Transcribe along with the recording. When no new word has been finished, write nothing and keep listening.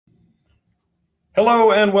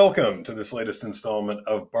Hello and welcome to this latest installment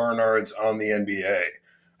of Barnard's on the NBA.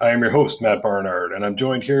 I am your host, Matt Barnard, and I'm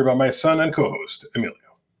joined here by my son and co-host, Emilio.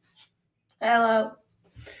 Hello.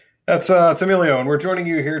 It's Emilio, and we're joining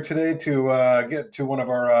you here today to get to one of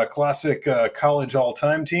our classic college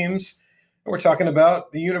all-time teams. And we're talking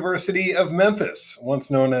about the University of Memphis,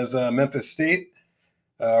 once known as Memphis State.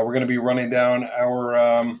 We're going to be running down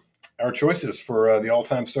our choices for the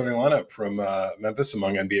all-time starting lineup from Memphis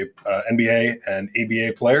among NBA and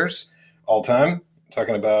ABA players all time.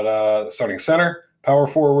 Talking about starting center, power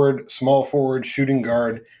forward, small forward, shooting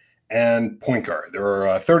guard, and point guard. There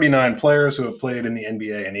are 39 players who have played in the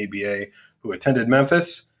NBA and ABA who attended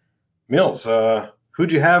Memphis. Mills,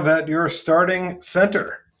 who'd you have at your starting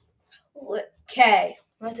center? K.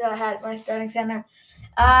 That's what I had at my starting center.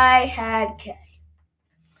 I had K.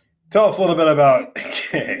 Tell us a little bit about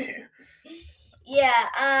K.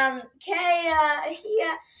 Yeah, K,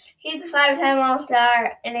 he's a five-time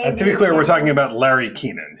All-Star. To be clear, we're talking about Larry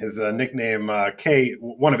Kenon. His nickname, K,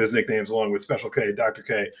 one of his nicknames along with Special K, Dr.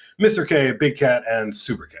 K, Mr. K, Big Cat, and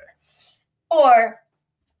Super K. Or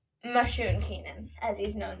Mushun Kenon, as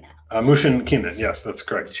he's known now. Mushun Kenon, yes, that's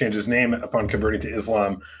correct. He changed his name upon converting to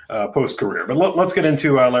Islam post-career. But let's get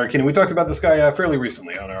into Larry Kenon. We talked about this guy fairly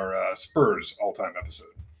recently on our Spurs all-time episode.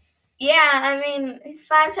 Yeah, I mean, he's a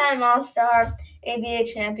five-time All-Star, ABA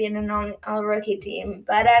champion, and on a rookie team.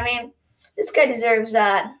 But, I mean, this guy deserves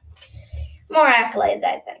more accolades,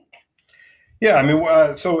 I think. Yeah, I mean,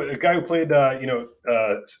 so a guy who played,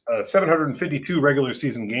 752 regular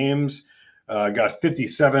season games, got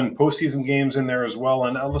 57 postseason games in there as well.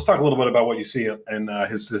 And let's talk a little bit about what you see in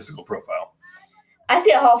his statistical profile. I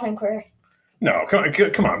see a Hall of Fame career. No,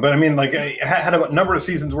 come on. But, I mean, like, had a number of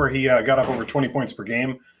seasons where he got up over 20 points per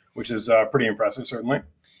game, which is pretty impressive, certainly.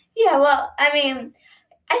 Yeah, well, I mean,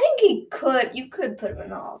 I think you could put him in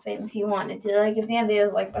the Hall of Fame if you wanted to. Like, if the NBA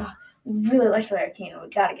was like, oh, we really like Larry Kenon, we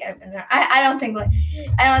gotta get him in there. I don't think it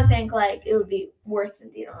would be worse than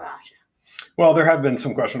Dino Rasha. Well, there have been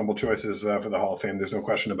some questionable choices for the Hall of Fame. There's no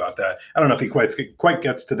question about that. I don't know if he quite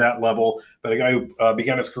gets to that level, but a guy who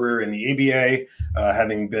began his career in the ABA,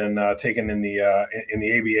 having been taken in the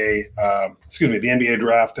NBA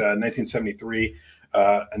draft in 1973.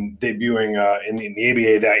 And debuting in the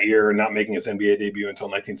ABA that year and not making his NBA debut until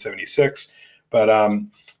 1976. But,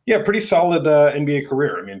 pretty solid NBA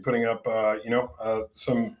career. I mean, putting up,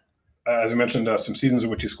 some, as I mentioned, some seasons in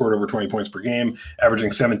which he scored over 20 points per game,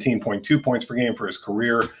 averaging 17.2 points per game for his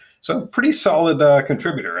career. So pretty solid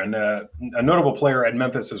contributor. And a notable player at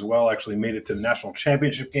Memphis as well, actually made it to the national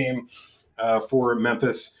championship game for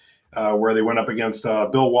Memphis, where they went up against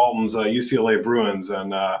Bill Walton's UCLA Bruins.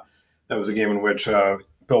 And that was a game in which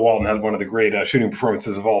Bill Walton had one of the great shooting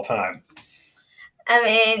performances of all time.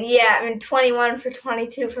 21 for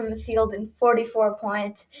 22 from the field and 44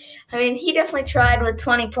 points. I mean, he definitely tried with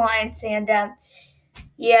 20 points. And,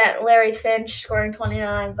 Larry Finch scoring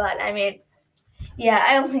 29. But, I mean,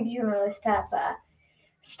 I don't think you can really stop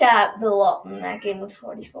Bill Walton in that game with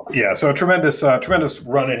 44. Yeah, so a tremendous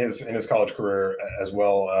run in his college career as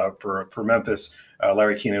well for Memphis.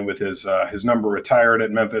 Larry Kenon with his number retired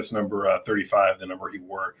at Memphis, number 35, the number he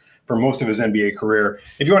wore for most of his NBA career.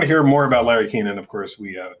 If you want to hear more about Larry Kenon, of course,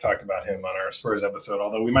 we talked about him on our Spurs episode,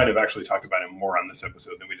 although we might have actually talked about him more on this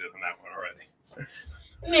episode than we did on that one already.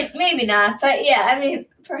 Maybe not, but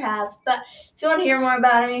perhaps. But if you want to hear more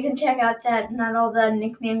about him, you can check out that, not all the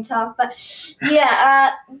nickname talk. But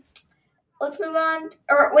let's move on.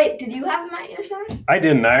 Or wait, did you have him at your center? I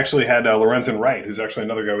didn't. I actually had Lorenzen Wright, who's actually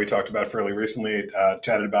another guy we talked about fairly recently.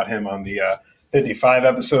 Chatted about him on the 55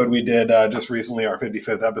 episode we did just recently, our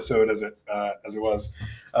 55th episode as it was.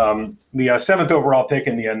 The seventh overall pick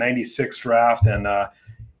in the 96 draft, and a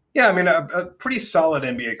pretty solid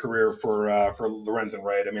NBA career for Lorenzen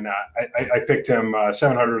Wright. I mean, I picked him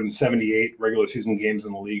 778 regular season games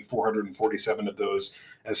in the league, 447 of those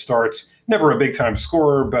as starts. Never a big time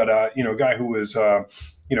scorer, but a guy who was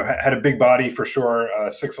had a big body for sure,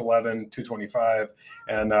 6'11", 225,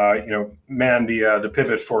 and manned the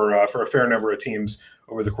pivot for a fair number of teams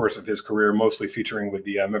over the course of his career, mostly featuring with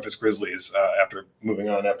the Memphis Grizzlies after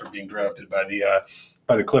being drafted by the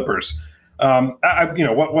Clippers. I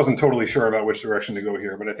wasn't totally sure about which direction to go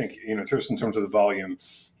here, but I think, just in terms of the volume,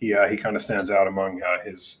 he kind of stands out among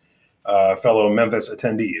his fellow Memphis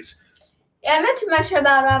attendees. Yeah, I meant to mention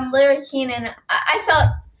about Larry Kenon. I felt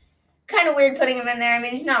kind of weird putting him in there. I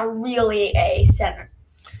mean, he's not really a center.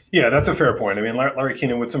 Yeah, that's a fair point. I mean, Larry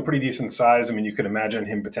Kenon with some pretty decent size. I mean, you could imagine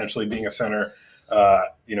him potentially being a center,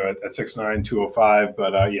 at 6'9", 205,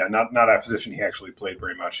 but not a position he actually played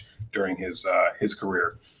very much during his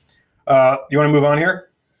career. You want to move on here?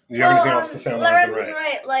 Do you have anything else to say on Lorenzen Lorenzen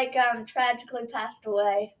Wright? Wright, tragically passed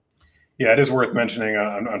away. Yeah, it is worth mentioning.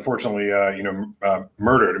 Unfortunately,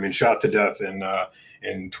 murdered. I mean, shot to death in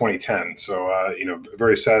 2010. So,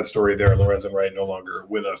 very sad story there. Lorenzen Wright no longer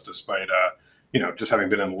with us, despite just having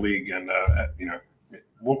been in the league, and it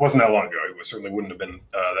wasn't that long ago. He certainly wouldn't have been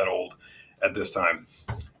that old at this time.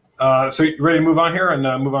 So, you ready to move on here and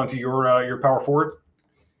move on to your power forward?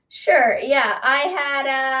 Sure. Yeah, I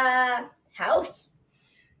had House.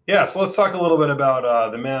 Yeah, so let's talk a little bit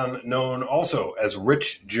about the man known also as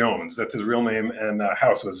Rich Jones. That's his real name, and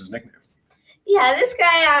House was his nickname. Yeah, this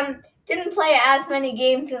guy didn't play as many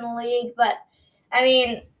games in the league, but I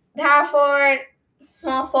mean, power forward,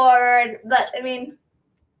 small forward, but I mean,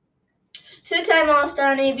 two-time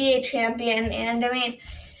All-Star and ABA champion, and I mean,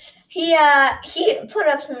 he put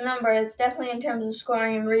up some numbers, definitely in terms of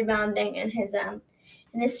scoring and rebounding in his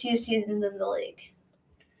few seasons in the league.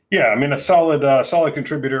 Yeah, I mean, a solid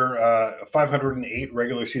contributor. 508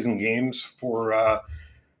 regular season games for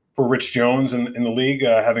Rich Jones in the league,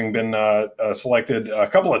 having been selected a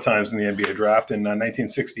couple of times in the NBA draft in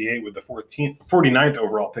 1968 with the 49th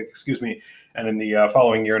overall pick, and in the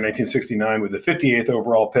following year, in 1969, with the 58th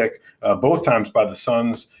overall pick, both times by the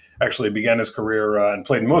Suns. Actually, began his career and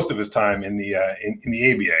played most of his time in the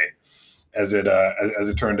ABA, as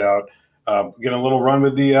it turned out. Getting a little run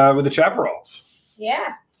with the Chaparrals.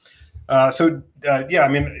 Yeah.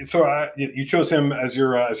 You chose him as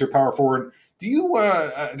your power forward. Do you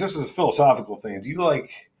just as a philosophical thing? Do you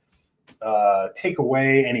take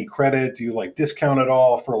away any credit? Do you discount it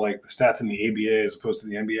all for stats in the ABA as opposed to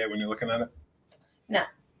the NBA when you're looking at it? No.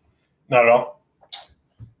 Not at all.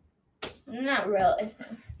 Not really.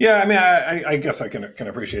 Yeah, I mean, I guess I can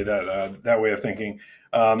appreciate that way of thinking.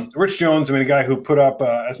 Rich Jones, I mean, a guy who put up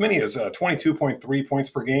as many as 22.3 points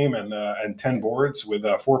per game and 10 boards with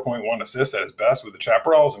 4.1 assists at his best with the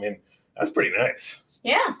Chaparrals. I mean, that's pretty nice.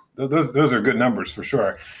 Yeah. Those are good numbers for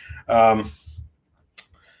sure.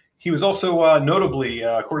 He was also notably,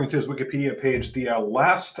 according to his Wikipedia page,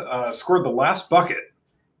 scored the last bucket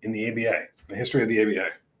in the ABA, in the history of the ABA.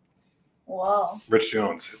 Wow. Rich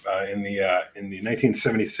Jones in the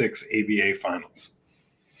 1976 ABA Finals.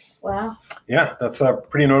 Wow. Yeah, that's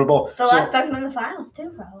pretty notable. The last bucket in the finals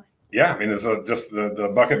too, probably. Yeah, I mean, it's just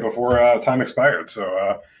the bucket before time expired.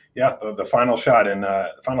 So the final shot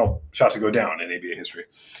to go down in ABA history.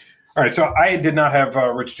 All right, so I did not have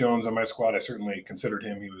Rich Jones on my squad. I certainly considered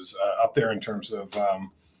him. He was up there in terms of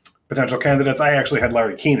potential candidates. I actually had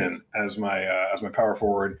Larry Keenan as my power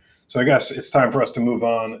forward. So I guess it's time for us to move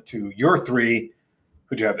on to your three.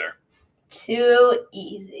 Who'd you have there? Too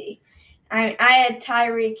easy. I had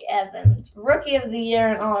Tyreke Evans, Rookie of the Year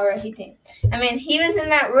and All-Rookie team. I mean, he was in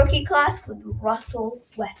that rookie class with Russell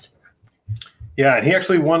Westbrook. Yeah, and he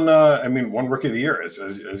actually won Rookie of the Year, as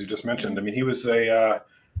you just mentioned. I mean, he was a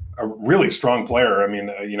really strong player. I mean,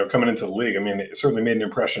 coming into the league, I mean, it certainly made an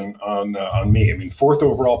impression on me. I mean, 4th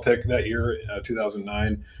overall pick that year,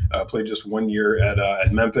 2009, played just 1 year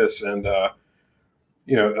at Memphis, and a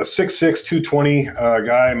 6'6", 220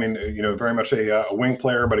 guy. I mean, very much a wing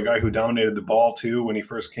player, but a guy who dominated the ball too when he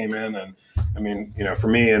first came in. And I mean, for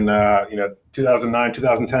me in 2009,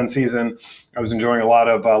 2010 season, I was enjoying a lot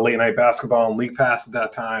of late night basketball and League Pass at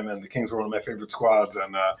that time, and the Kings were one of my favorite squads.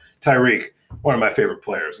 And Tyreke, one of my favorite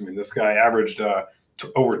players. I mean, this guy averaged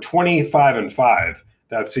over 25 and 5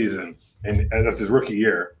 that season, and that's his rookie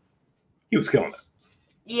year. He was killing it.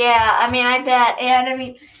 Yeah, I mean, I bet. And I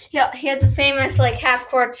mean, he had the famous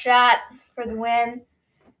half-court shot for the win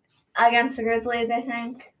against the Grizzlies, I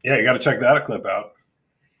think. Yeah, you got to check that clip out.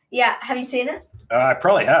 Yeah, have you seen it? I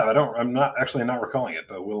probably have. I'm not recalling it,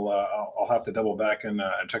 but I'll have to double back and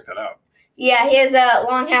check that out. Yeah, he has a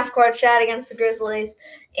long half-court shot against the Grizzlies,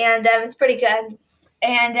 and it's pretty good.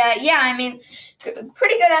 And I mean,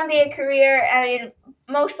 pretty good NBA career. I mean,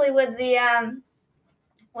 mostly with the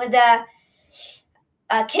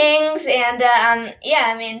Kings, and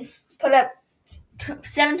I mean, put up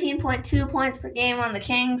 17.2 points per game on the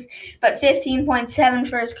Kings, but 15.7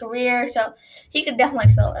 for his career, so he could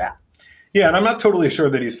definitely fill it up. Yeah, and I'm not totally sure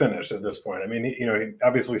that he's finished at this point. I mean, he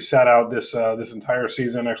obviously sat out this entire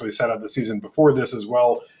season, actually sat out the season before this as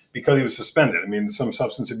well because he was suspended. I mean, some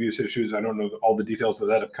substance abuse issues. I don't know all the details of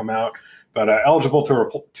that have come out, but eligible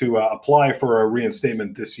to apply for a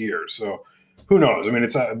reinstatement this year. So who knows? I mean,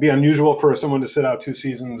 it'd be unusual for someone to sit out 2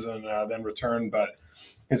 seasons and then return, but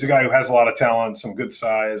he's a guy who has a lot of talent, some good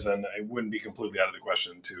size, and it wouldn't be completely out of the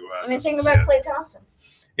question to. Think about Klay Thompson.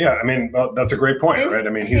 Yeah, I mean, well, that's a great point, right? I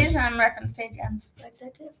mean, he's on reference page ends right there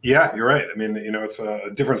too. Yeah, you're right. I mean, it's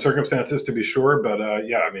different circumstances to be sure, but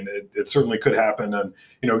yeah, I mean, it certainly could happen. And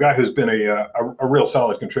a guy who's been a real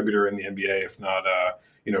solid contributor in the NBA, if not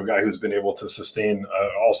a guy who's been able to sustain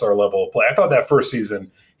all-star level of play. I thought that first season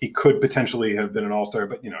he could potentially have been an all-star,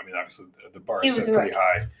 but I mean, obviously the bar is set pretty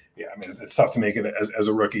high. Yeah, I mean, it's tough to make it as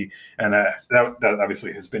a rookie, and that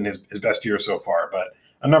obviously has been his best year so far. But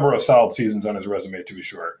a number of solid seasons on his resume to be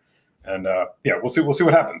sure. And yeah, we'll see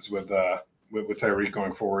what happens with Tyreke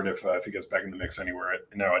going forward if he gets back in the mix anywhere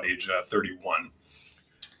now at age 31.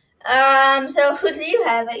 So who do you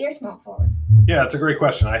have at your small forward? Yeah, it's a great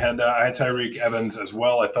question. I had Tyreke Evans as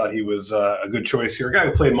well. I thought he was a good choice here. A guy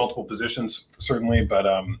who played multiple positions certainly, but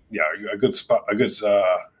yeah, a good spot, a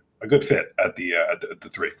good fit at the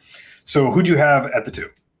 3. So who'd you have at the 2?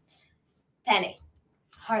 Penny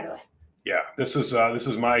Hardaway. Yeah, this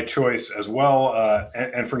was my choice as well.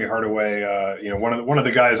 Anthony Hardaway, one of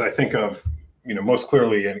the guys I think of, most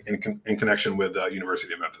clearly in connection with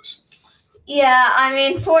University of Memphis. Yeah, I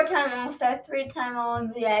mean, 4-time All-Star, 3-time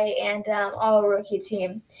All-NBA, and All-Rookie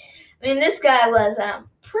team. I mean, this guy was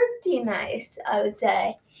pretty nice, I would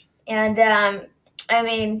say. And I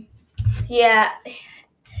mean, yeah,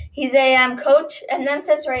 he's a coach at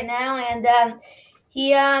Memphis right now, and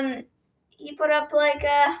he put up like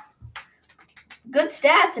good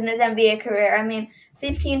stats in his NBA career. I mean,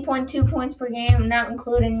 15.2 points per game, not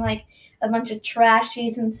including like a bunch of trash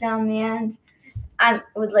seasons down the end. I'm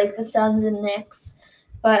with like the Suns and Knicks,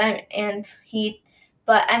 and Heat.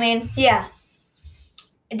 But I mean, yeah,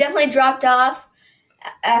 it definitely dropped off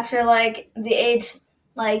after like the age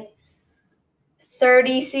like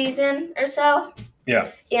 30 season or so.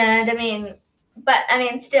 Yeah. And I mean,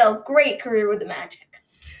 still great career with the Magic.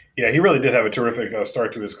 Yeah, he really did have a terrific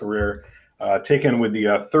start to his career. Taken with the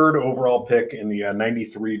 3rd overall pick in the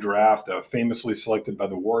 93 draft, famously selected by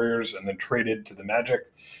the Warriors and then traded to the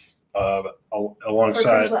Magic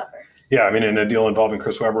alongside. Chris Webber. Yeah, I mean, in a deal involving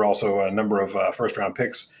Chris Webber, also a number of first-round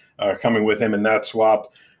picks coming with him in that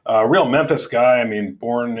swap. Real Memphis guy. I mean,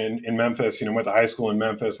 born in Memphis, went to high school in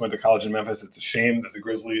Memphis, went to college in Memphis. It's a shame that the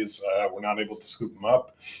Grizzlies were not able to scoop him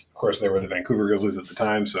up. Of course, they were the Vancouver Grizzlies at the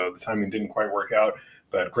time, so the timing didn't quite work out.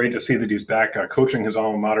 But great to see that he's back coaching his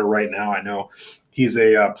alma mater right now. I know he's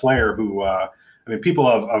a player who, I mean, people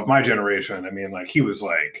of my generation, I mean, like he was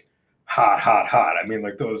like hot. I mean,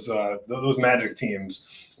 like those Magic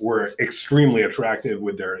teams were extremely attractive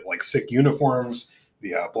with their like sick uniforms,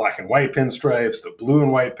 the black and white pinstripes, the blue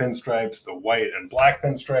and white pinstripes, the white and black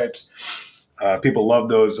pinstripes. People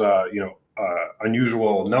loved those,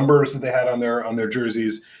 unusual numbers that they had on their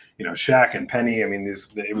jerseys. Shaq and Penny. I mean,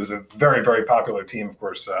 it was a very, very popular team. Of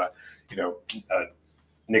course,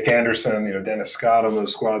 Nick Anderson, Dennis Scott on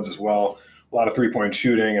those squads as well. A lot of 3-point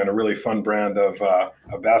shooting and a really fun brand of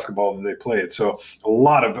basketball that they played. So a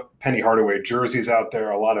lot of Penny Hardaway jerseys out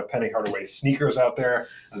there, a lot of Penny Hardaway sneakers out there.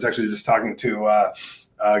 I was actually just talking to a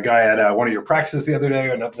guy at one of your practices the other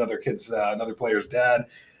day, another player's dad,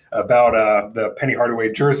 about the Penny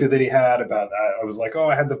Hardaway jersey that he had. I was like,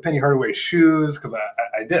 I had the Penny Hardaway shoes because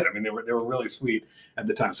I did. I mean, they were really sweet at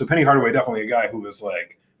the time. So Penny Hardaway, definitely a guy who was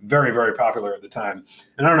like very, very popular at the time.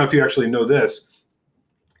 And I don't know if you actually know this.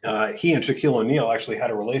 He and Shaquille O'Neal actually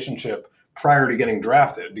had a relationship prior to getting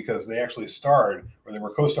drafted because they actually they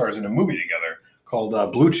were co-stars in a movie together called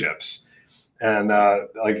Blue Chips. And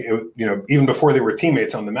even before they were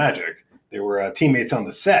teammates on the Magic, they were teammates on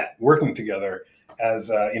the set working together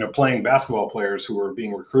as playing basketball players who were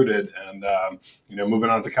being recruited and moving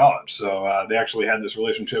on to college. So they actually had this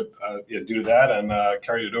relationship due to that and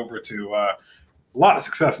carried it over to a lot of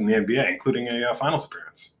success in the NBA, including a finals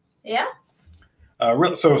appearance. Yeah.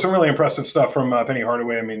 So some really impressive stuff from Penny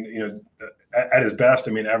Hardaway. I mean, at his best,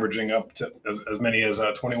 I mean, averaging up to as many as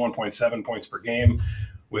 21.7 points per game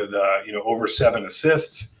with over 7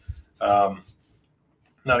 assists.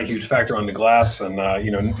 Not a huge factor on the glass, and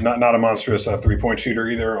not a monstrous 3-point shooter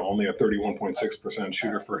either. Only a 31.6%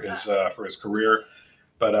 shooter for his career.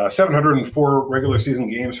 But 704 regular season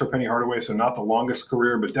games for Penny Hardaway, so not the longest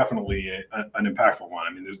career, but definitely an impactful one.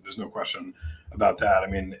 I mean, there's no question about that. I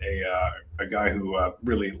mean, a guy who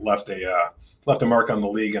really left a mark on the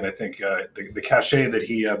league, and I think the cachet that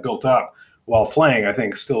he built up while playing, I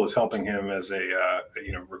think, still is helping him as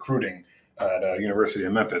recruiting at University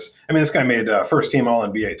of Memphis. I mean, this guy made first team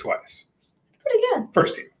All-NBA twice. Pretty good.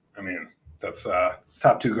 First team. I mean, that's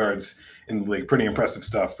top 2 guards in the league. Pretty impressive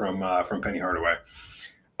stuff from Penny Hardaway.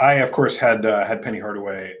 I, of course, had Penny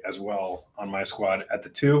Hardaway as well on my squad at the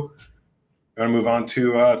 2. You want to move on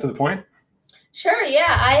to the point? Sure.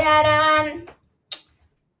 Yeah, I had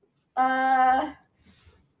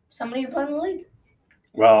Somebody who played in the league.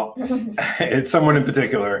 Well, it's someone in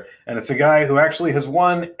particular, and it's a guy who actually has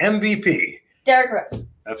won MVP. Derrick Rose.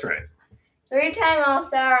 That's right. 3-time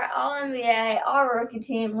All-Star, All-NBA, All-Rookie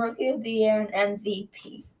Team, Rookie of the Year, and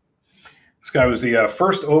MVP. This guy was the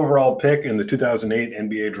first overall pick in the 2008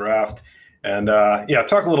 NBA draft. And,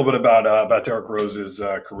 talk a little bit about Derrick Rose's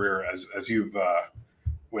career as you've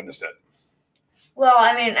witnessed it. Well,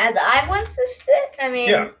 I mean, as I've witnessed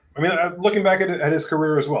it, looking back at his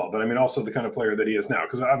career as well, but I mean, also the kind of player that he is now,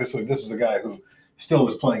 because obviously this is a guy who still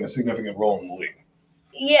is playing a significant role in the league.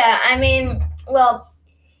 Yeah,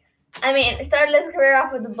 started his career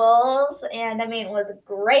off with the Bulls, and was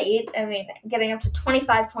great. Getting up to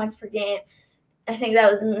 25 points per game. I think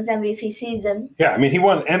that was in his MVP season. Yeah, he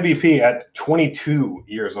won MVP at 22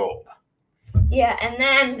 years old. Yeah, and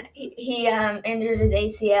then he injured his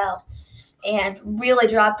ACL and really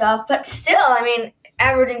dropped off, but still,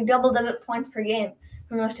 averaging double-digit points per game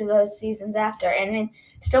for most of those seasons after, and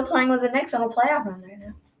still playing with the Knicks on a playoff run right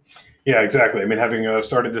now. Yeah, exactly. Having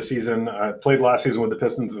started the season, played last season with the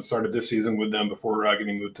Pistons and started this season with them before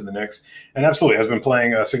getting moved to the Knicks, and absolutely has been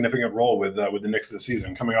playing a significant role with the Knicks this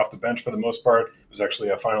season. Coming off the bench for the most part, was actually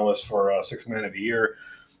a finalist for Sixth Man of the Year,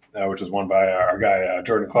 which was won by our guy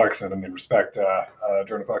Jordan Clarkson. Respect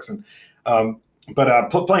Jordan Clarkson. But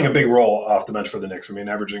playing a big role off the bench for the Knicks.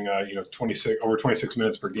 Averaging 26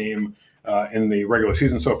 minutes per game in the regular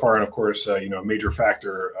season so far, and of course, a major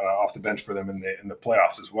factor off the bench for them in the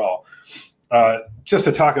playoffs as well. Just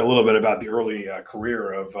to talk a little bit about the early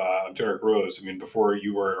career of Derrick Rose. Before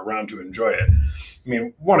you were around to enjoy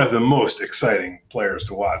it, one of the most exciting players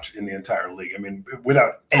to watch in the entire league.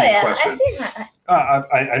 Without any question. I've seen that.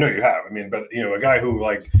 I know you have. But a guy who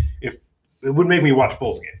if it would make me watch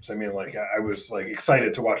Bulls games. I was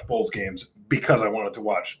excited to watch Bulls games because I wanted to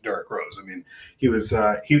watch Derrick Rose. He was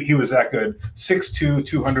he was that good. 6'2",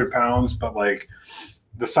 200 pounds, but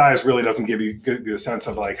the size really doesn't give you a sense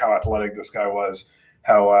of how athletic this guy was,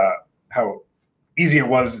 how easy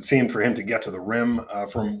it seemed for him to get to the rim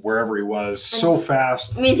from wherever he was. So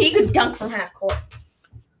fast. He could dunk from half court.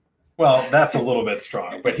 Well, that's a little bit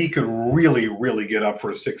strong, but he could really, really get up for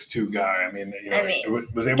a 6'2" guy.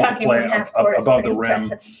 Was able to play above the rim.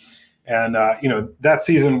 Impressive. And, that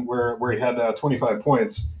season where he had 25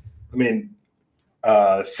 points,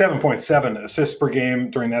 7.7 assists per game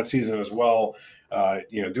during that season as well.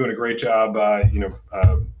 Doing a great job,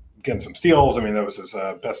 getting some steals. That was his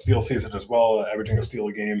best steal season as well, averaging a steal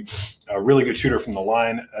a game. A really good shooter from the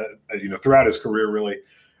line, throughout his career, really.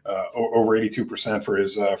 Over 82% for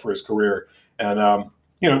his career, and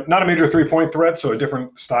not a major 3-point threat, so a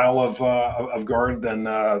different style of guard than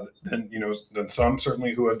some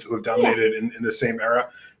certainly who have dominated in the same era,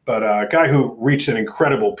 but a guy who reached an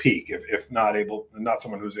incredible peak, if not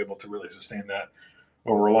someone who's able to really sustain that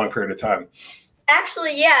over a long period of time.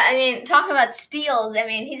 Actually, yeah, talking about steals,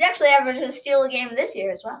 he's actually averaging a steal a game this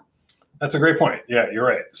year as well. That's a great point. Yeah, you're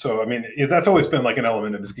right. So, that's always been an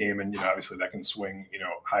element of his game, and obviously that can swing,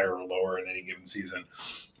 higher or lower in any given season.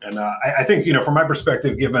 And I think, from my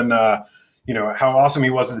perspective, given how awesome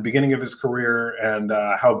he was at the beginning of his career and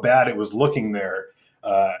how bad it was looking there,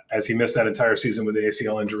 as he missed that entire season with an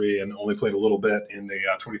ACL injury and only played a little bit in the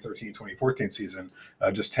 2013-2014 season,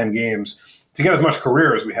 just 10 games. To get as much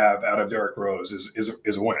career as we have out of Derrick Rose is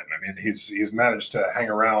a win. He's managed to hang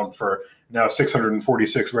around for now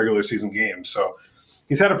 646 regular season games. So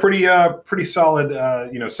he's had a pretty solid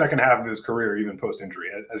second half of his career, even post injury,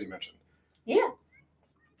 as you mentioned. Yeah.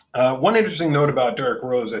 One interesting note about Derrick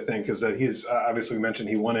Rose, I think, is that he's obviously mentioned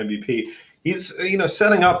he won MVP. He's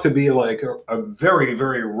setting up to be a very,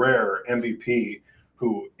 very rare MVP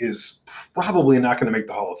who is probably not going to make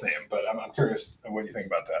the Hall of Fame. But I'm curious what you think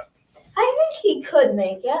about that. I think he could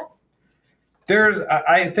make it.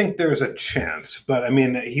 I think there's a chance, but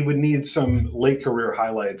he would need some late career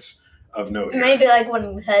highlights of note. Maybe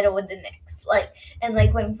winning the title with the Knicks, and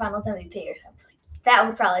winning Finals MVP or something. That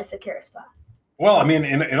would probably secure a spot. Well,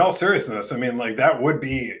 in all seriousness, that would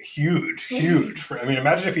be huge.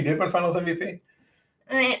 Imagine if he did win Finals MVP.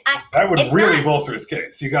 That would really bolster his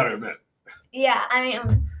case. You got to admit. Yeah,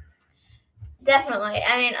 definitely.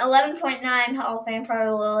 11.9 Hall of Fame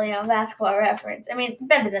probability on Basketball Reference.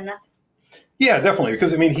 Better than nothing. Yeah, definitely.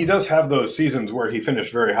 Because, he does have those seasons where he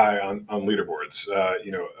finished very high on leaderboards,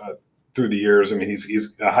 through the years.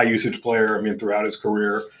 He's a high usage player, throughout his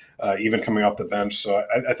career, even coming off the bench. So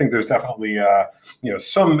I think there's definitely,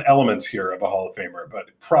 some elements here of a Hall of Famer,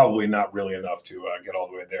 but probably not really enough to get all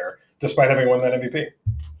the way there, despite having won that MVP.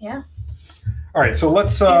 Yeah. All right, so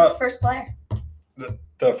let's... He's the first player.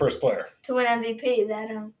 The first player To win MVP that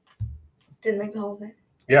didn't make the Hall of Fame.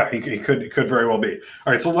 Yeah, he could very well be.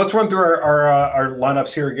 All right, so let's run through our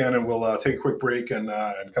lineups here again, and we'll take a quick break and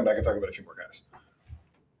come back and talk about a few more guys.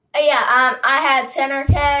 I had center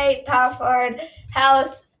K, power forward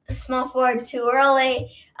House, small forward too early.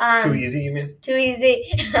 Too easy, you mean? Too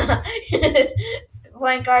easy.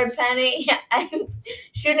 Point guard Penny,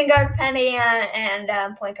 shooting guard Penny,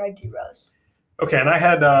 and point guard D Rose. Okay, and I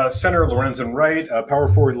had center Lorenzen Wright, power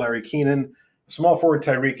forward Larry Keenan, small forward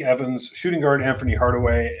Tyreek Evans, shooting guard Anthony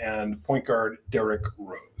Hardaway, and point guard Derrick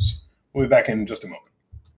Rose. We'll be back in just a moment.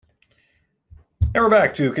 And we're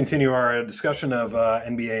back to continue our discussion of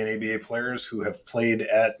NBA and ABA players who have played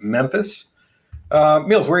at Memphis.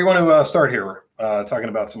 Meals, where do you want to start here, talking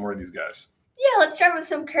about some more of these guys? Yeah, let's start with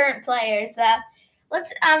some current players.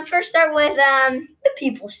 Let's first start with the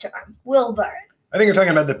People's Charm, Will Barton. I think you're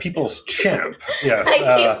talking about the People's Champ. Yes.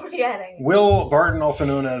 I keep forgetting. Will Barton, also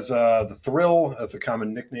known as the Thrill. That's a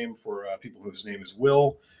common nickname for people whose name is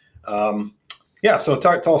Will. So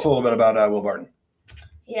tell us a little bit about Will Barton.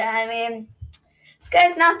 Yeah, I mean, this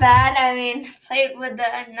guy's not bad. I mean, played with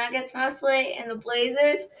the Nuggets mostly and the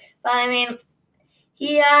Blazers, but I mean,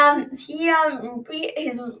 he's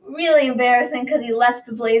really embarrassing because he left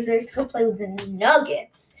the Blazers to go play with the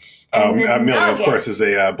Nuggets. Millie, of course, is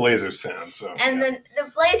a Blazers fan. So, and then the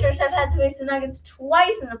Blazers have had to face the Nuggets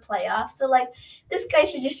twice in the playoffs. So, this guy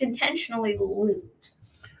should just intentionally lose.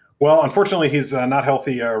 Well, unfortunately, he's not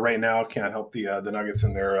healthy right now. Can't help the Nuggets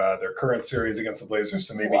in their current series against the Blazers.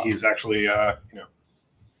 So maybe he's actually, trying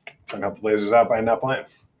to help the Blazers out by not playing.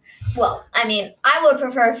 Well, I mean, I would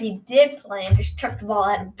prefer if he did play and just chuck the ball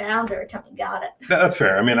out of bounds every time he got it. That's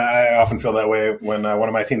fair. I mean, I often feel that way when one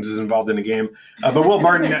of my teams is involved in a game. But Will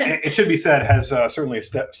Barton, it should be said, has certainly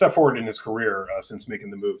stepped forward in his career since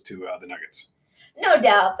making the move to the Nuggets. No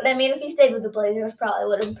doubt. But, I mean, if he stayed with the Blazers, probably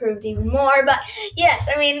would have improved even more. But, yes,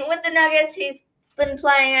 I mean, with the Nuggets, he's been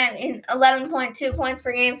playing 11.2 points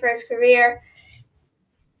per game for his career.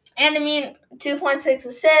 And, I mean, 2.6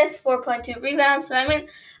 assists, 4.2 rebounds. So, I mean,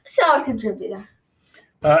 solid contributor.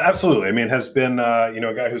 Absolutely. I mean, has been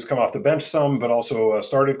a guy who's come off the bench some, but also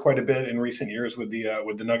started quite a bit in recent years with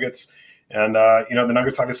the Nuggets. And the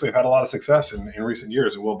Nuggets obviously have had a lot of success in recent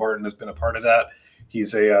years, and Will Barton has been a part of that.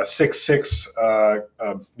 He's a 6'6",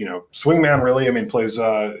 swingman. Really, I mean, plays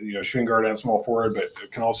shooting guard and small forward,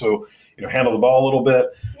 but can also handle the ball a little bit.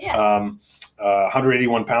 Yeah.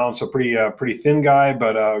 181 pounds, so pretty thin guy,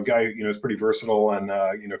 but a guy is pretty versatile and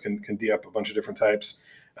can D up a bunch of different types.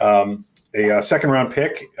 A second-round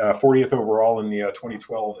pick, 40th overall in the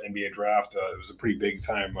 2012 NBA draft. It was a pretty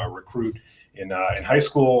big-time recruit in high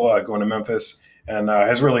school, going to Memphis, and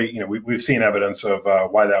has really, we've seen evidence of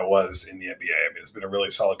why that was in the NBA. I mean, it's been a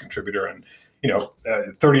really solid contributor, and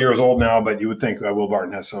 30 years old now, but you would think Will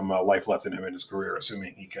Barton has some life left in him in his career,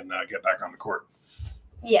 assuming he can get back on the court.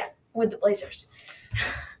 Yeah, with the Blazers.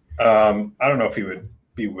 I don't know if he would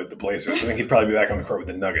be with the Blazers. I think he'd probably be back on the court with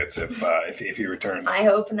the Nuggets if he returned. I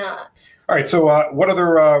hope not. All right. So what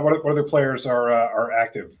other players are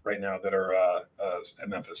active right now that are at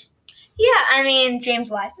Memphis? Yeah, I mean, James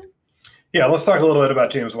Wiseman. Yeah, let's talk a little bit about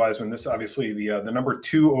James Wiseman. This is obviously the number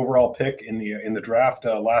 2 overall pick in the draft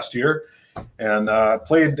last year, and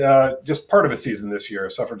played just part of a season this year.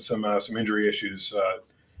 Suffered some injury issues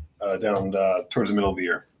down towards the middle of the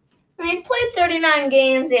year. I mean, played 39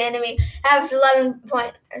 games and averaged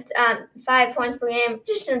 11.5 points per game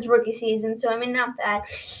just in his rookie season. So I mean, not bad.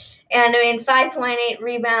 And I mean, 5.8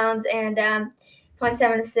 rebounds and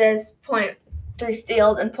 0.7 assists, 0.3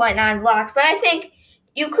 steals, and 0.9 blocks. But I think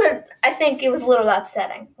it was a little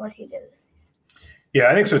upsetting what he did this season. Yeah,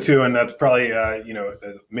 I think so too, and that's probably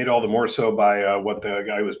made all the more so by what the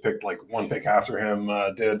guy who was picked like one pick after him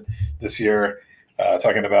did this year.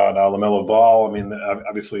 Talking about LaMelo Ball, I mean,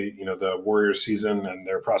 obviously, the Warriors season and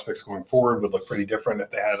their prospects going forward would look pretty different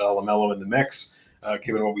if they had LaMelo in the mix,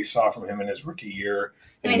 given what we saw from him in his rookie year.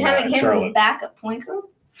 Having him as backup point guard.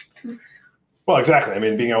 Well, exactly. I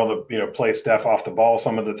mean, being able to play Steph off the ball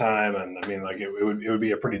some of the time, and I mean, like it would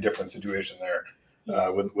be a pretty different situation there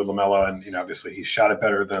with LaMelo, and obviously he shot it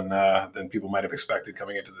better than people might have expected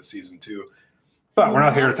coming into the season too. But we're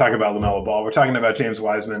not here to talk about LaMelo Ball. We're talking about James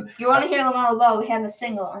Wiseman. If you want to hear LaMelo Ball, we have a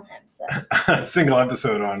single on him. So. A single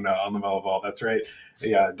episode on LaMelo Ball. That's right.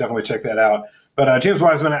 Yeah, definitely check that out. But James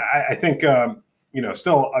Wiseman, I think,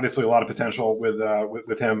 still obviously a lot of potential with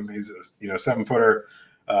him. He's a 7-footer,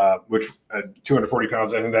 which 240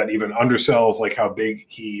 pounds. I think that even undersells like how big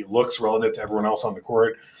he looks relative to everyone else on the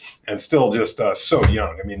court, and still just so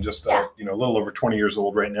young. I mean, just a little over 20 years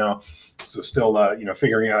old right now. So still,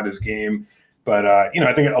 figuring out his game. But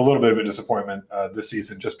I think a little bit of a disappointment this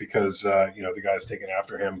season, just because the guys taken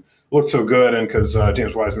after him looked so good, and because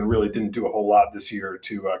James Wiseman really didn't do a whole lot this year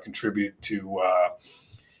to contribute to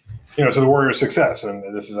the Warriors' success.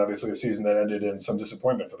 And this is obviously a season that ended in some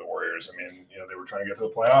disappointment for the Warriors. I mean, they were trying to get to the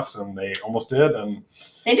playoffs, and they almost did, and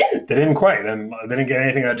they didn't. They didn't quite, and they didn't get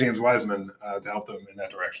anything out of James Wiseman to help them in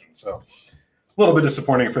that direction. So a little bit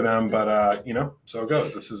disappointing for them, but so it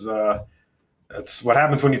goes. This is that's what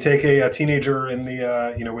happens when you take a teenager in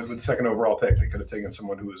the with the second overall pick. They could have taken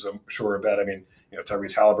someone who was a surer bet. I mean,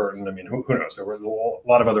 Tyrese Halliburton. I mean, who knows? There were a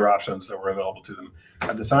lot of other options that were available to them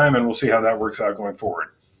at the time, and we'll see how that works out going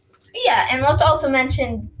forward. Yeah, and let's also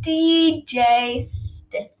mention DJ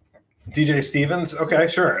Stevens. Okay,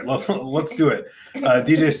 sure. Let's do it.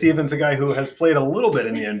 DJ Stevens, a guy who has played a little bit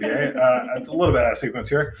in the NBA. It's a little bit out of sequence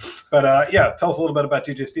here. But tell us a little bit about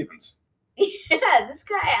DJ Stevens. Yeah, this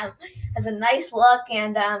guy has a nice look,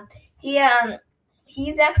 and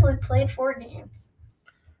he's actually played 4 games.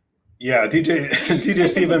 Yeah, DJ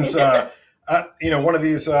Stevens, one of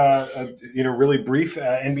these, really brief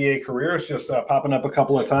NBA careers, just popping up a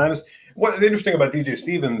couple of times. What's interesting about DJ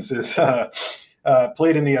Stevens is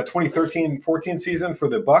played in the 2013-14 season for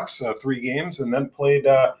the Bucks, 3 games, and then played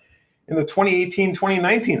in the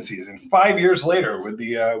 2018-2019 season, 5 years later with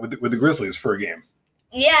the Grizzlies for a game.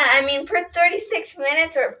 Yeah, I mean, per 36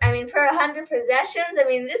 minutes, per 100 possessions,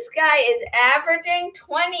 this guy is averaging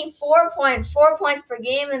 24.4 points per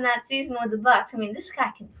game in that season with the Bucks. This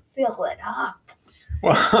guy can fill it up.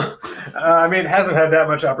 Well, hasn't had that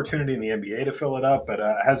much opportunity in the NBA to fill it up, but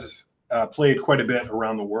has played quite a bit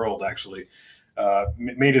around the world, actually.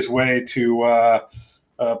 Made his way to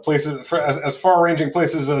places as far-ranging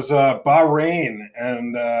places as Bahrain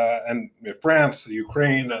and France.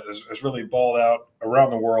 Ukraine has really balled out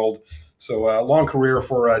around the world. So long career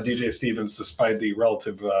for DJ Stevens, despite the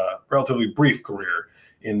relatively brief career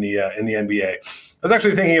in the NBA. I was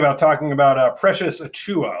actually thinking about talking about Precious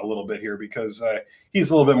Achiuwa a little bit here, because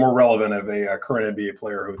he's a little bit more relevant of a current NBA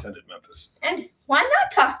player who attended Memphis. And why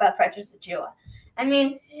not talk about Precious Achiuwa?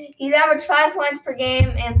 He's averaged 5 points per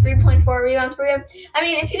game and 3.4 rebounds per game.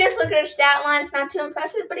 If you just look at his stat line, it's not too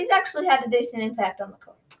impressive, but he's actually had a decent impact on the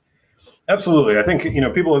court. Absolutely. I think,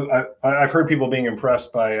 I've heard people being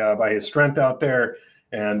impressed by his strength out there,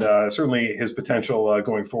 and certainly his potential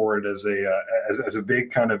going forward as a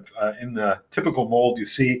big kind of in the typical mold you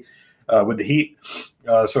see with the Heat.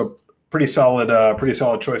 So pretty solid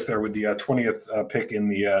choice there with the 20th pick in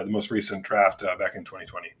the most recent draft back in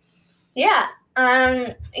 2020. Yeah.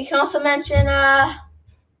 You can also mention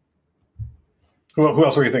who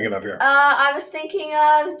else were you thinking of here? I was thinking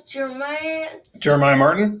of Jeremiah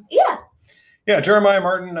Martin. Yeah, Jeremiah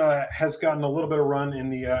Martin has gotten a little bit of run in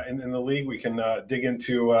the league. We can dig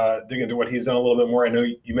into what he's done a little bit more. I know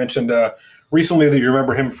you mentioned recently that you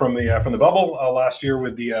remember him from the bubble last year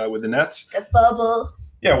with the Nets. The bubble.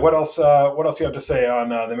 Yeah. What else do you have to say on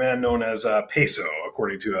the man known as Peso,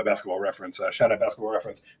 according to Basketball Reference? Shout out Basketball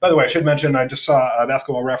Reference. By the way, I should mention I just saw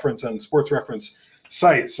Basketball Reference and Sports Reference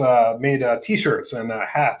sites made T-shirts and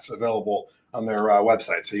hats available on their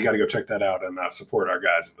website. So you got to go check that out and support our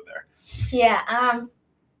guys over there. Yeah.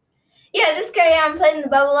 This guy played in the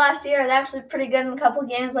bubble last year. Was actually pretty good in a couple of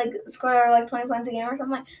games, scored 20 points a game or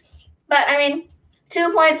something. But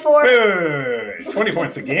 2.4. Wait. 20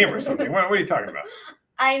 points a game or something. What are you talking about?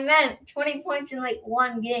 I meant 20 points in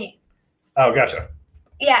one game. Oh, gotcha.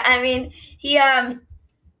 Yeah, he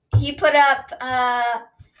put up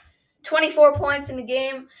 24 points in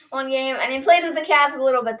one game, and he played with the Cavs a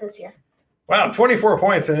little bit this year. Wow, 24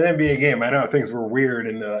 points in an NBA game. I know things were weird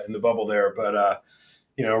in the bubble there, but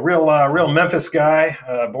real Memphis guy,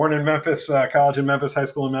 born in Memphis, college in Memphis, high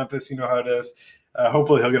school in Memphis. You know how it is.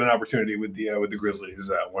 Hopefully he'll get an opportunity with the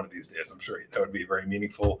Grizzlies one of these days. I'm sure that would be very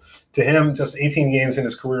meaningful to him. Just 18 games in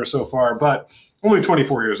his career so far, but only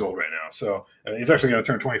 24 years old right now. So he's actually going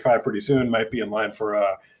to turn 25 pretty soon. Might be in line for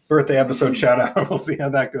a birthday episode shout out. We'll see how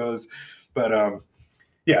that goes. But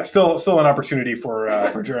still an opportunity for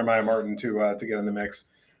Jeremiah Martin to get in the mix.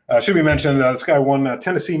 Should be mentioned, this guy won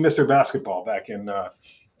Tennessee Mr. Basketball back in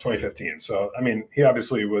 2015. So he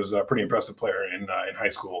obviously was a pretty impressive player in high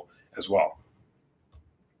school as well.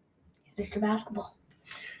 Mr. Basketball.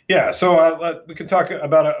 Yeah, so we can talk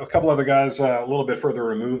about a couple other guys a little bit further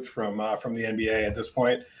removed from the NBA at this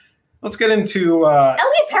point. Let's get into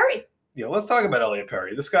Elliot Perry. Yeah, let's talk about Elliot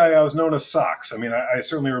Perry. This guy was known as Socks. I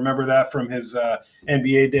certainly remember that from his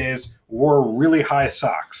NBA days. Wore really high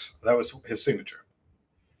socks. That was his signature.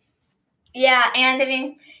 Yeah, and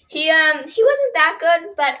he wasn't that good,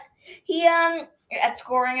 but he at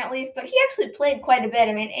scoring at least. But he actually played quite a bit.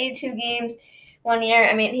 82 games. 1 year.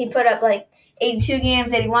 I mean, he put up like 82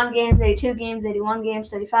 games, 81 games, 82 games, 81 games,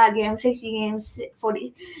 35 games, 60 games,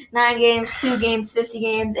 49 games, 2 games, 50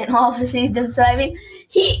 games in all of the season. So, I mean,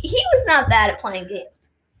 he was not bad at playing games.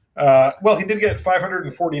 Well, he did get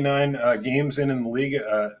 549 games in the league,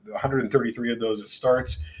 133 of those as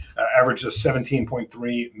starts, averaged just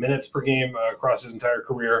 17.3 minutes per game across his entire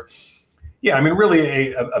career. Yeah, I mean,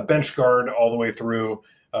 really a bench guard all the way through.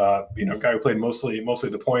 A guy who played mostly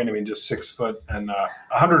the point. I mean, just 6 foot and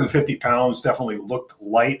 150 pounds. Definitely looked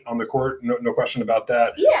light on the court. No question about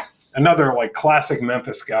that. Yeah. Another like classic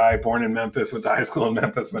Memphis guy, born in Memphis, went to high school in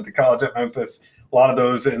Memphis, went to college at Memphis. A lot of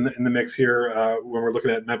those in the mix here when we're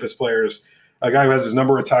looking at Memphis players. A guy who has his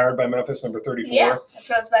number retired by Memphis, number 34. Yeah, that's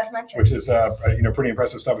what I was about to mention. Which is pretty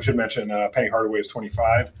impressive stuff. We should mention Penny Hardaway is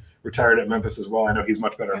 25, retired at Memphis as well. I know he's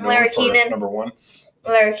much better known Larry for Keenan. number 1.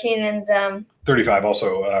 Larry Keenan's 35,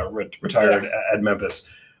 also retired at Memphis.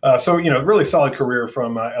 So really solid career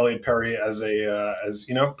from Elliot Perry as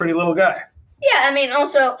pretty little guy. Yeah, I mean,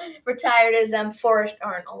 also retired as Forrest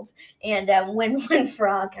Arnold and Win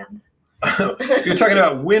Frog. You're talking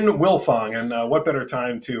about Win Wilfong, and what better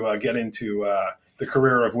time to get into the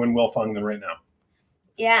career of Win Wilfong than right now?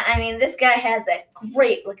 Yeah, I mean, this guy has a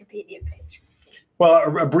great Wikipedia page.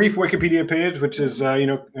 Well, a brief Wikipedia page, which is,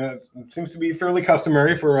 seems to be fairly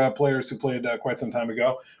customary for players who played quite some time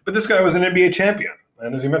ago. But this guy was an NBA champion.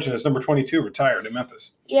 And as you mentioned, it's number 22, retired in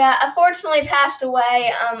Memphis. Yeah, unfortunately passed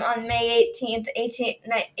away on May 18th,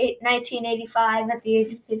 1985 at the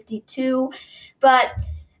age of 52. But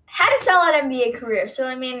had a solid NBA career. So,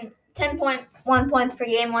 I mean, 10.1 points per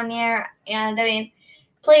game 1 year. And, I mean,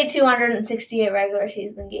 played 268 regular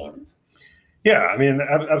season games. Yeah, I mean,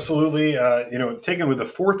 absolutely. Taken with the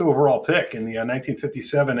 4th overall pick in the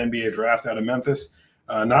 1957 NBA draft out of Memphis.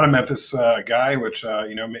 Not a Memphis guy, which,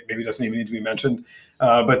 maybe doesn't even need to be mentioned,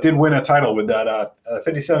 but did win a title with that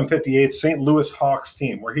 57-58 St. Louis Hawks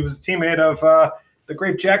team, where he was a teammate of the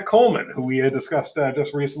great Jack Coleman, who we had discussed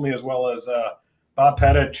just recently, as well as Bob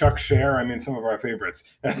Pettit, Chuck Scher. I mean, some of our favorites.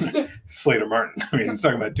 And Slater Martin. I mean, I'm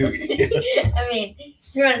talking about Doogie. I mean,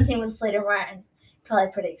 you're on a team with Slater Martin.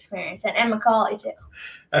 Probably pretty experienced. And Macaulay, too.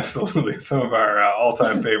 Absolutely. Some of our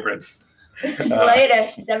all-time favorites. Slater,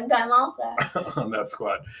 7-time All-Star. On that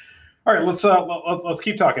squad. All right, let's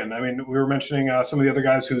keep talking. I mean, we were mentioning some of the other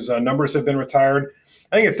guys whose numbers have been retired.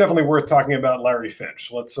 I think it's definitely worth talking about Larry Finch.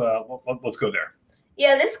 Let's go there.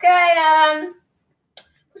 Yeah, this guy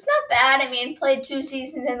was not bad. I mean, played 2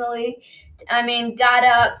 seasons in the league. I mean, got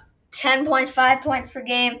up 10.5 points per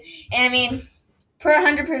game. And, I mean, per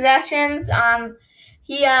 100 possessions, I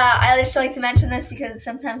just like to mention this because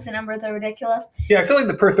sometimes the numbers are ridiculous. Yeah, I feel like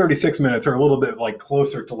the per 36 minutes are a little bit like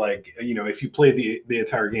closer to like, if you played the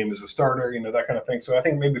entire game as a starter, that kind of thing. So I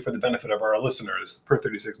think maybe for the benefit of our listeners, per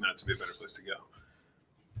 36 minutes would be a better place to go.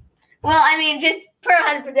 Well, I mean, just per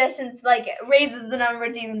 100 possessions, like, raises the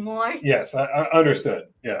numbers even more. Yes, I understood.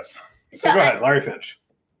 Yes. So go ahead, Larry Finch.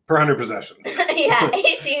 Per 100 possessions. Yeah,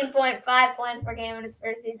 18.5 points per game in his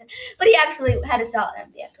first season. But he actually had a solid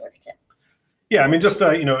NBA career, too. Yeah, I mean, just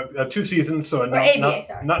 2 seasons, so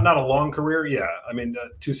not a long career. Yeah, I mean,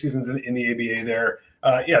 2 seasons in the ABA there.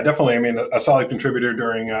 Yeah, definitely. I mean, a solid contributor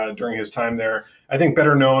during his time there. I think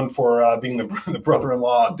better known for being the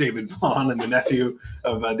brother-in-law of David Vaughn and the nephew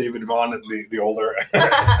of David Vaughn, the older,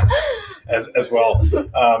 as well.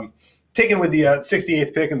 Taken with the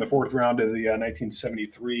 68th pick in the 4th round of the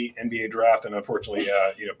 1973 NBA draft, and unfortunately,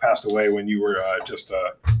 passed away when you were just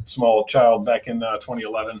a small child back in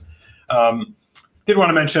 2011. Did want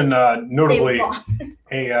to mention notably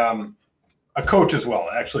a coach as well.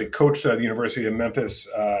 Actually coached at the University of Memphis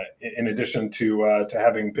in addition to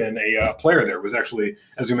having been a player there. Was actually,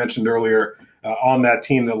 as we mentioned earlier, on that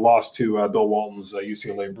team that lost to Bill Walton's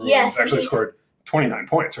UCLA Bruins. Yes, actually scored 29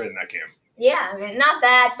 points right in that game. Yeah, I mean, not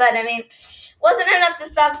bad, but I mean, wasn't enough to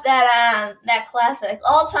stop that classic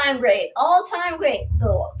all-time great, Bill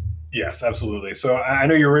Walton. Yes, absolutely. So I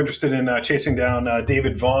know you were interested in chasing down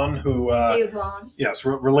David Vaughn, who David Vaughn. Yes,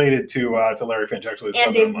 related to Larry Finch, actually.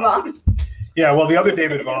 And David Vaughn. Yeah, well, the other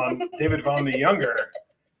David Vaughn, David Vaughn the younger,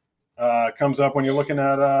 comes up when you're looking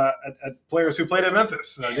at players who played at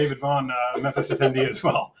Memphis. David Vaughn, Memphis attendee as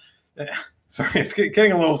well. Sorry, it's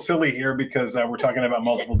getting a little silly here because we're talking about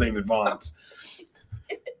multiple David Vaughns.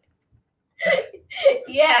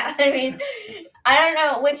 Yeah, I mean, I don't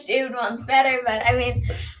know which David Vaughn's better, but I mean,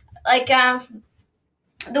 like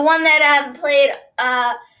the one that played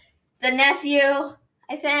the nephew,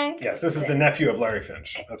 I think. Yes, this is the nephew of Larry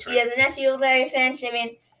Finch. That's right. Yeah, the nephew of Larry Finch. I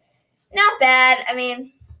mean, not bad. I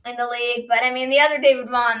mean, in the league, but I mean, the other David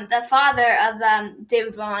Vaughn, the father of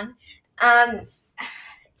David Vaughn,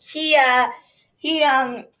 he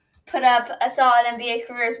put up a solid NBA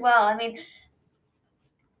career as well. I mean,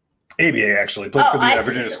 ABA actually played for the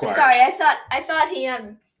Virginia Squires. Sorry, I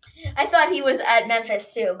thought he was at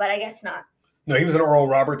Memphis too, but I guess not. No, he was an Oral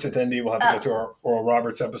Roberts attendee. We'll have to get to our Oral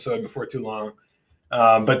Roberts episode before too long.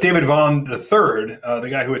 But David Vaughn III, the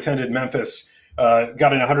guy who attended Memphis,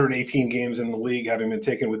 got in 118 games in the league, having been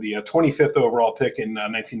taken with the 25th overall pick in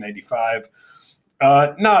 1995.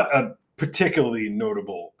 Not a particularly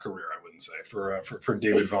notable career, I wouldn't say, for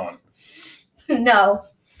David Vaughn. No.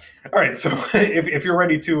 All right, so if you're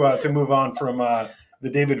ready to move on from the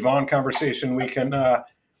David Vaughn conversation, we can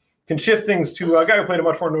shift things to a guy who played a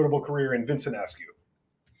much more notable career in Vincent Askew.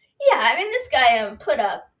 Yeah, I mean, this guy put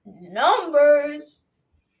up numbers.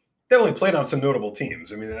 Definitely played on some notable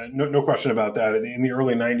teams. I mean, no question about that. In the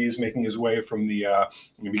early '90s, making his way from he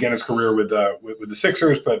began his career with the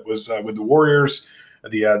Sixers, but was with the Warriors,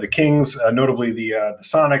 the Kings, notably the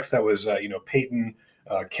Sonics. That was Peyton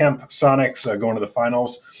Kemp Sonics going to the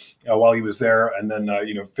finals while he was there, and then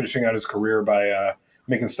finishing out his career by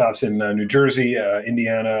making stops in New Jersey,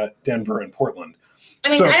 Indiana, Denver, and Portland. I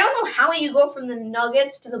mean, I don't know how you go from the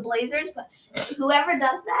Nuggets to the Blazers, but whoever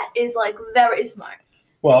does that is very smart.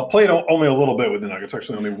 Well, played only a little bit with the Nuggets.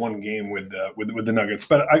 Actually, only one game with the Nuggets.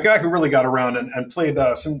 But a guy who really got around and played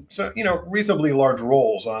some reasonably large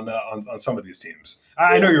roles on some of these teams.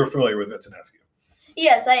 I know you're familiar with Vincent Askew.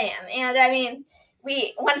 Yes, I am, and I mean,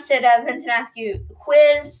 we once did a Vincent Askew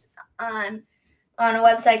quiz on a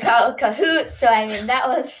website called Kahoot. So I mean, that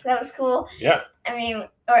was cool. Yeah. I mean,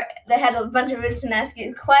 or they had a bunch of Vincent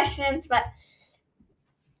Askew questions, but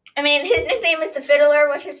I mean, his nickname is the Fiddler,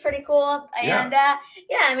 which is pretty cool. And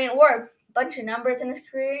I mean, wore a bunch of numbers in his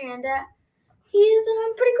career, and he is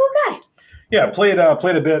a pretty cool guy. Yeah, played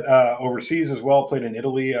a bit overseas as well. Played in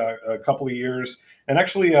Italy a couple of years, and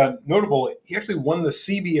actually notable, he actually won the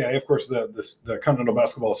CBA, of course, the Continental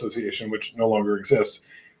Basketball Association, which no longer exists.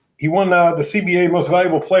 He won the CBA Most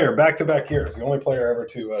Valuable Player back-to-back years. The only player ever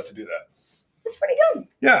to do that. That's pretty good.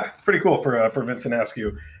 Yeah, it's pretty cool for Vincent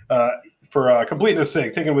Askew. For completeness'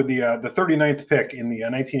 sake, taken with the 39th pick in the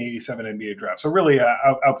 1987 NBA draft. So really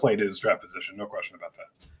outplayed his draft position, no question about that.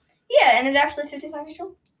 Yeah, and it's actually 55 years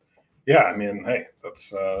old. Yeah, I mean, hey,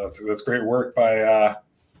 that's great work by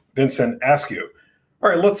Vincent Askew.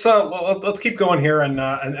 All right, let's keep going here and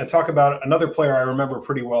talk about another player I remember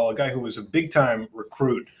pretty well, a guy who was a big-time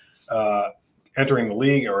recruit entering the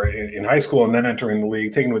league or in high school and then entering the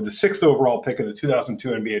league, taken with the 6th overall pick in the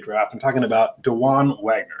 2002 NBA draft. I'm talking about DeJuan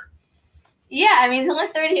Wagner. Yeah, I mean, he's only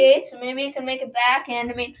 38, so maybe he can make it back.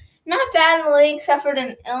 And, I mean, not bad in the league, suffered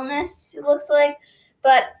an illness, it looks like.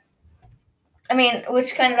 But, I mean,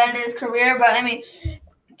 which kind of ended his career. But, I mean,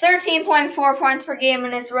 13.4 points per game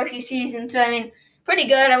in his rookie season. So, I mean, pretty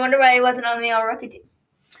good. I wonder why he wasn't on the all-rookie team.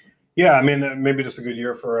 Yeah, I mean, maybe just a good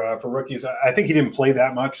year for rookies. I think he didn't play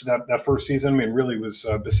that much that first season. I mean, really was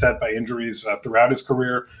beset by injuries throughout his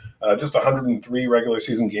career. Just 103 regular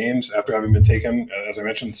season games after having been taken, as I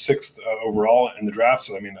mentioned, 6th overall in the draft.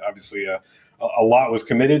 So, I mean, obviously a lot was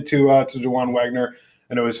committed to DeJuan Wagner.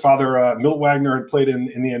 I know his father, Milt Wagner, had played in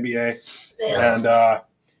the NBA. Yeah. And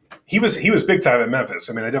he was big time at Memphis.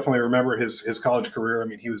 I mean, I definitely remember his college career. I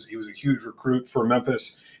mean, he was a huge recruit for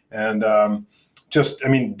Memphis. And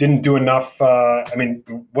didn't do enough.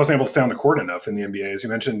 Wasn't able to stay on the court enough in the NBA. As you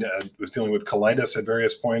mentioned, was dealing with colitis at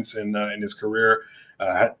various points in his career.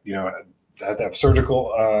 Had to have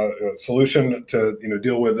surgical solution to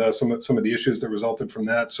deal with some of the issues that resulted from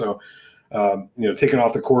that. So, taken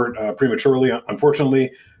off the court prematurely,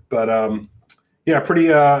 unfortunately. But pretty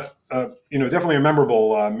definitely a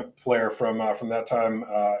memorable player from that time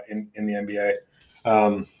in the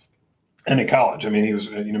NBA. And in college, I mean, he was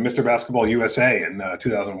Mr. Basketball USA in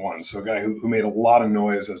 2001. So a guy who made a lot of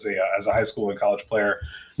noise as a high school and college player.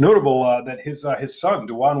 Notable that his son,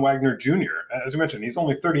 DeJuan Wagner Jr., as you mentioned, he's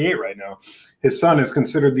only 38 right now. His son is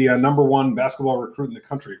considered the number 1 basketball recruit in the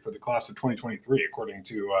country for the class of 2023, according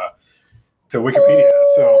to Wikipedia.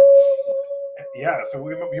 So yeah, so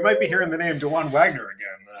we might be hearing the name DeJuan Wagner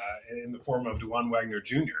again in the form of DeJuan Wagner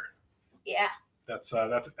Jr. Yeah, that's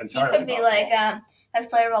entirely. He could be possible.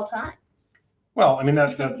 Best player of all time. Well, I mean,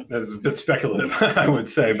 that is a bit speculative, I would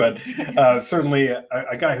say, but certainly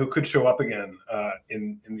a guy who could show up again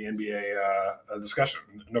in the NBA discussion.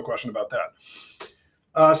 No question about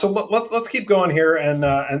that. So let's keep going here and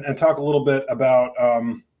talk a little bit about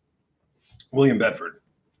William Bedford.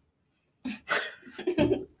 I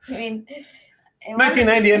mean,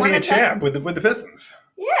 1990 NBA champ with the Pistons.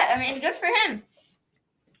 Yeah, I mean, good for him.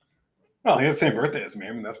 Well, he has the same birthday as me.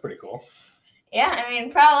 I mean, that's pretty cool. Yeah, I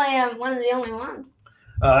mean, probably one of the only ones.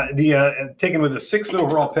 Taken with the 6th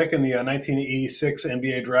overall pick in the 1986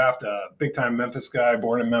 NBA draft, big time Memphis guy,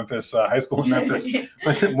 born in Memphis, high school in Memphis,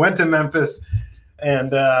 went to Memphis,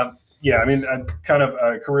 and kind of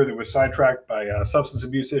a career that was sidetracked by substance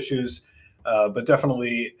abuse issues, but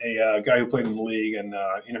definitely a guy who played in the league, and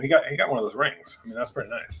he got one of those rings. I mean, that's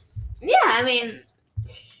pretty nice. Yeah, I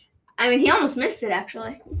mean, he almost missed it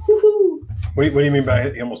actually. What do you mean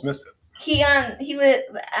by he almost missed it? He was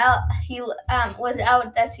out. He was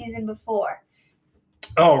out that season before.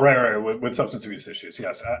 Oh, right, with substance abuse issues.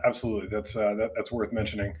 Yes, absolutely. That's worth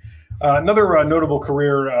mentioning. Another notable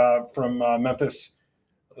career from Memphis,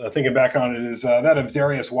 thinking back on it, is that of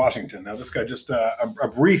Darius Washington. Now, this guy just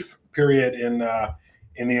a brief period in the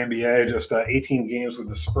NBA, just 18 games with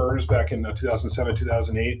the Spurs back in 2007,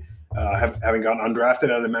 2008, having gone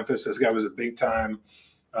undrafted out of Memphis. This guy was a big-time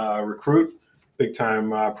recruit. Big-time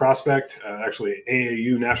prospect, actually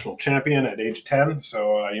AAU national champion at age 10.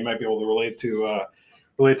 So you might be able to relate to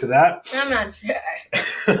that. I'm not sure.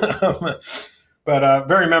 But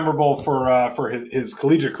very memorable for his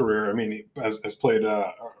collegiate career. I mean, he has played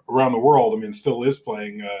around the world. I mean, still is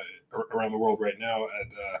playing around the world right now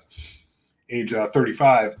at age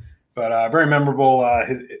 35. But very memorable.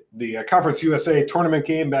 The Conference USA tournament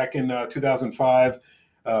game back in 2005.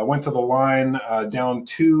 Went to the line down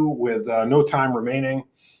 2 with no time remaining.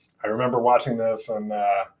 I remember watching this, and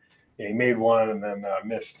he made one and then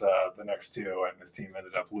missed the next 2, and his team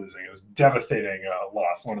ended up losing. It was a devastating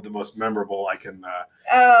loss, one of the most memorable I can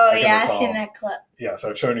recall. I've seen that clip. Yes,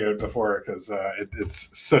 I've shown you it before because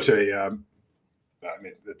it's such a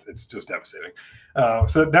it's just devastating.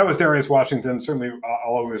 So that was Darius Washington. Certainly,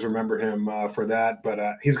 I'll always remember him for that,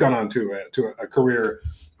 but he's gone on to a career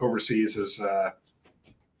overseas as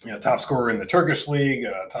top scorer in the Turkish League,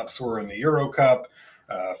 top scorer in the Euro Cup,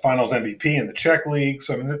 Finals MVP in the Czech League.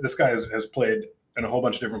 So I mean, this guy has played in a whole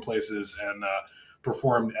bunch of different places and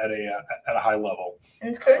performed at a high level. And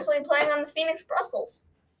is currently playing on the Phoenix Brussels.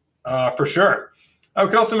 For sure. I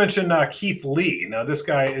could also mention Keith Lee. Now, this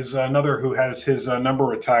guy is another who has his number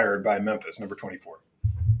retired by Memphis, number 24.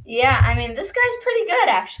 Yeah, I mean, this guy's pretty good,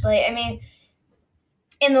 actually. I mean,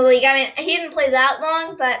 in the league. I mean, he didn't play that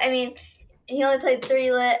long, but I mean, he only played 3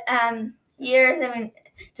 years. I mean,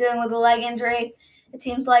 dealing with a leg injury, it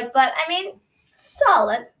seems like. But I mean,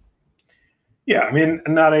 solid. Yeah, I mean,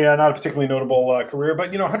 not a particularly notable career,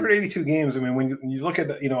 but 182 games. I mean, when you look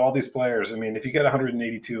at all these players, I mean, if you get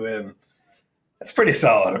 182 in, that's pretty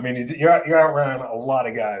solid. I mean, you outran a lot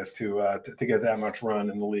of guys to get that much run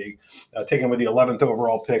in the league. Taken with the 11th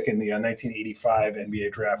overall pick in the 1985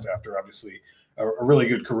 NBA draft, after obviously a really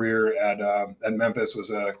good career at Memphis,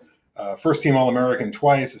 was a first-team All-American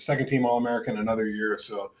twice, a second-team All-American another year.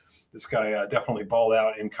 So this guy definitely balled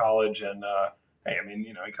out in college, and hey, I mean,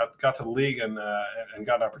 he got to the league and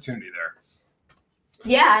got an opportunity there.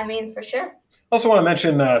 Yeah, I mean, for sure. Also want to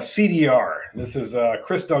mention CDR. This is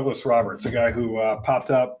Chris Douglas Roberts, a guy who popped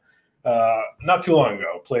up not too long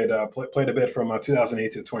ago. Played a bit from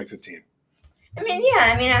 2008 to 2015. I mean,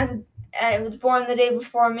 yeah. I mean, I was born the day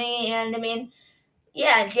before me, and I mean,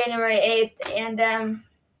 yeah, January 8th, and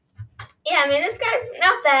yeah, I mean, this guy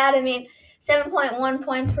not bad. I mean, 7.1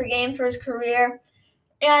 points per game for his career,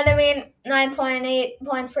 and I mean, 9.8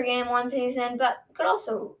 points per game one season, but could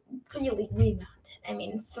also really rebound. I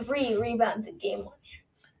mean, 3 rebounds a game 1 year.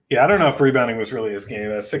 Yeah, I don't know if rebounding was really his game.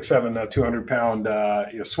 6'7", 200-pound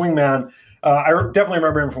swingman. I definitely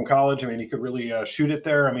remember him from college. I mean, he could really shoot it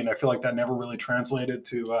there. I mean, I feel like that never really translated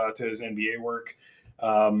to his NBA work.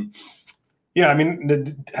 Yeah, I mean,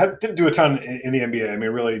 didn't do a ton in the NBA. I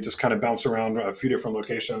mean, really just kind of bounced around a few different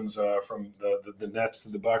locations, from the Nets to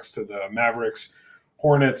the Bucks to the Mavericks,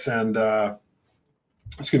 Hornets, and the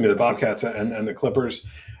Bobcats and the Clippers.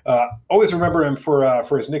 Always remember him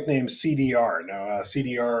for his nickname CDR. Now,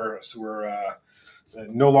 CDRs were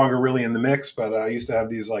no longer really in the mix, but I used to have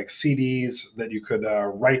these like CDs that you could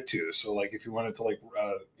write to. So like if you wanted to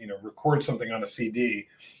record something on a CD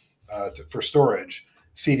for storage,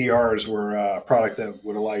 CDRs were a product that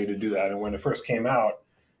would allow you to do that. And when it first came out,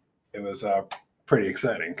 it was pretty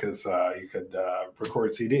exciting because you could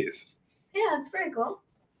record CDs. Yeah, it's pretty cool.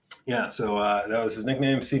 Yeah, so that was his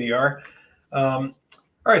nickname, CDR.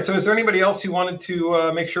 All right, so is there anybody else you wanted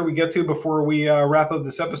to make sure we get to before we wrap up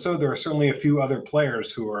this episode? There are certainly a few other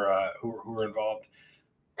players who are involved.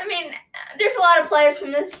 I mean, there's a lot of players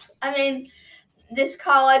from this. I mean, this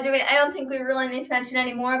college. I mean, I don't think we really need to mention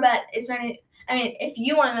any more. But is there any? I mean, if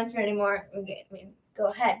you want to mention any more, go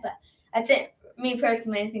ahead. But I think, me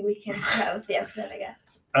personally, I think we can have the episode, I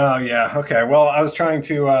guess. Oh yeah. Okay. Well, I was trying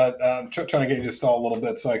to trying to get you to stall a little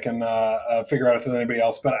bit so I can figure out if there's anybody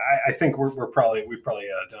else. But I think we've probably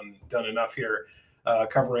done enough here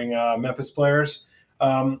covering Memphis players.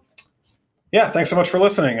 Um, yeah. Thanks so much for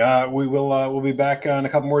listening. We'll be back in a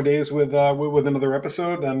couple more days with another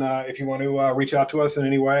episode. And if you want to reach out to us in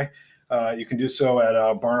any way, you can do so at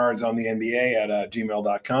Barnards on the NBA at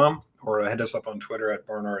gmail.com, or hit us up on Twitter at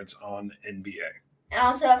Barnards on NBA. And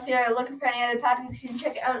also, if you're looking for any other podcasts, you can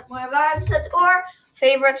check out one of our episodes or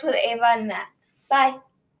favorites with Ava and Matt. Bye.